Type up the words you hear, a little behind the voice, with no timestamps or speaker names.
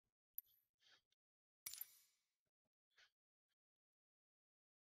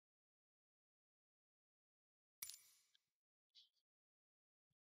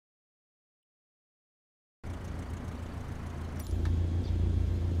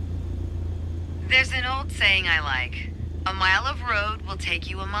There's an old saying I like. A mile of road will take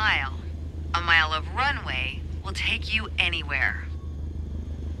you a mile. A mile of runway will take you anywhere.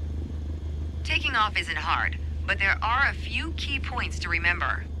 Taking off isn't hard, but there are a few key points to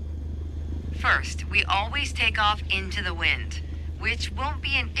remember. First, we always take off into the wind, which won't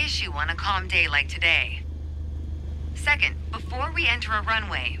be an issue on a calm day like today. Second, before we enter a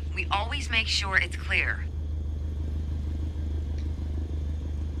runway, we always make sure it's clear.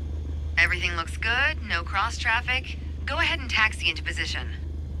 Everything looks good, no cross traffic. Go ahead and taxi into position.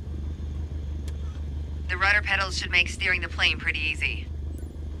 The rudder pedals should make steering the plane pretty easy.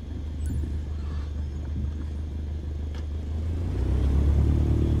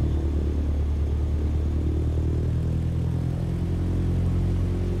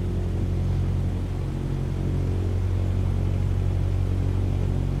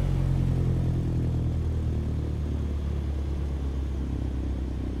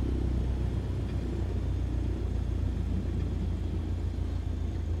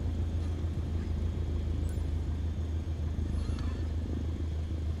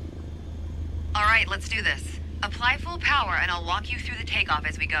 All right, let's do this. Apply full power and I'll walk you through the takeoff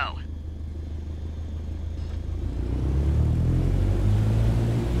as we go.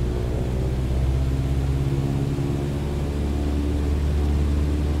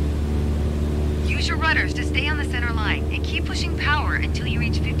 Use your rudders to stay on the center line and keep pushing power until you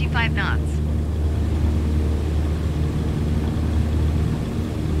reach 55 knots.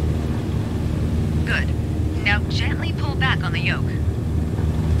 Good. Now gently pull back on the yoke.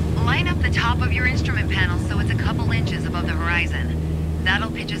 Line up the top of your instrument panel so it's a couple inches above the horizon.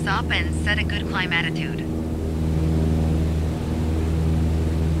 That'll pitch us up and set a good climb attitude.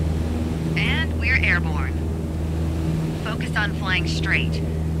 And we're airborne. Focus on flying straight.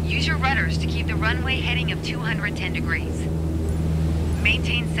 Use your rudders to keep the runway heading of 210 degrees.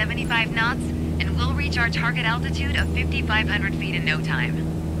 Maintain 75 knots and we'll reach our target altitude of 5,500 feet in no time.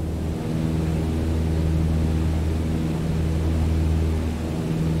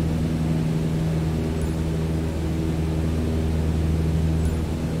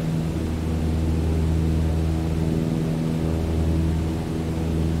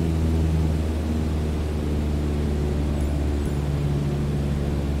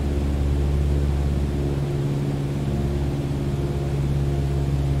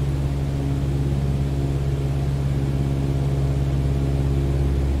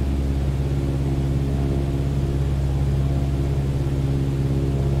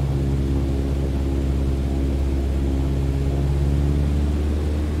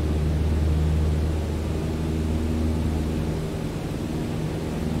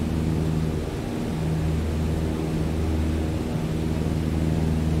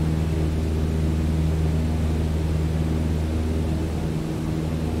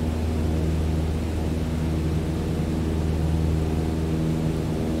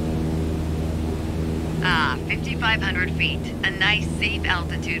 Ah, 5,500 feet. A nice, safe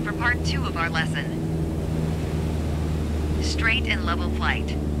altitude for part 2 of our lesson. Straight and level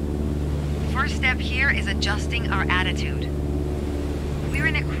flight. First step here is adjusting our attitude. We're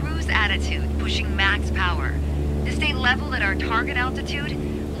in a cruise attitude, pushing max power. To stay level at our target altitude,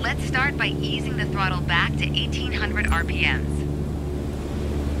 let's start by easing the throttle back to 1,800 RPMs.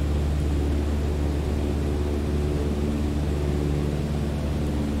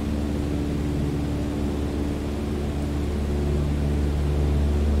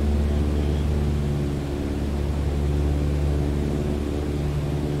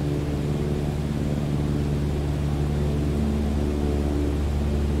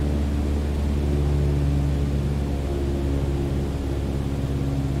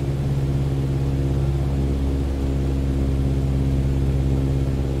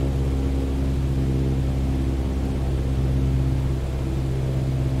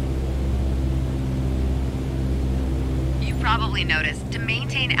 Probably noticed, to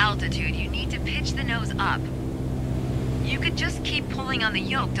maintain altitude, you need to pitch the nose up. You could just keep pulling on the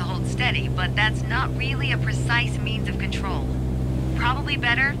yoke to hold steady, but that's not really a precise means of control. Probably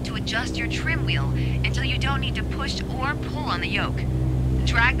better to adjust your trim wheel until you don't need to push or pull on the yoke.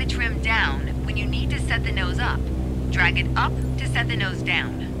 Drag the trim down when you need to set the nose up. Drag it up to set the nose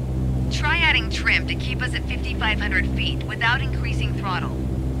down. Try adding trim to keep us at 5,500 feet without increasing throttle.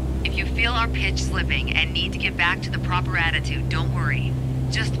 If you feel our pitch slipping and need to get back to the proper attitude, don't worry.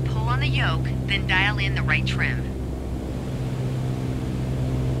 Just pull on the yoke, then dial in the right trim.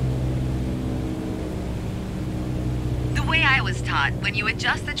 The way I was taught, when you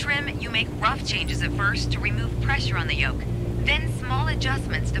adjust the trim, you make rough changes at first to remove pressure on the yoke, then small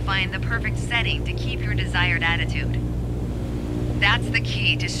adjustments to find the perfect setting to keep your desired attitude. That's the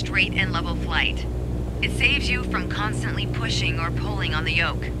key to straight and level flight. It saves you from constantly pushing or pulling on the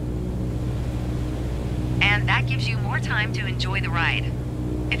yoke. And that gives you more time to enjoy the ride.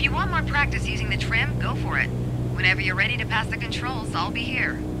 If you want more practice using the trim, go for it. Whenever you're ready to pass the controls, I'll be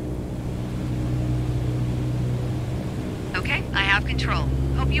here. Okay, I have control.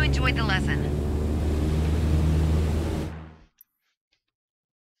 Hope you enjoyed the lesson.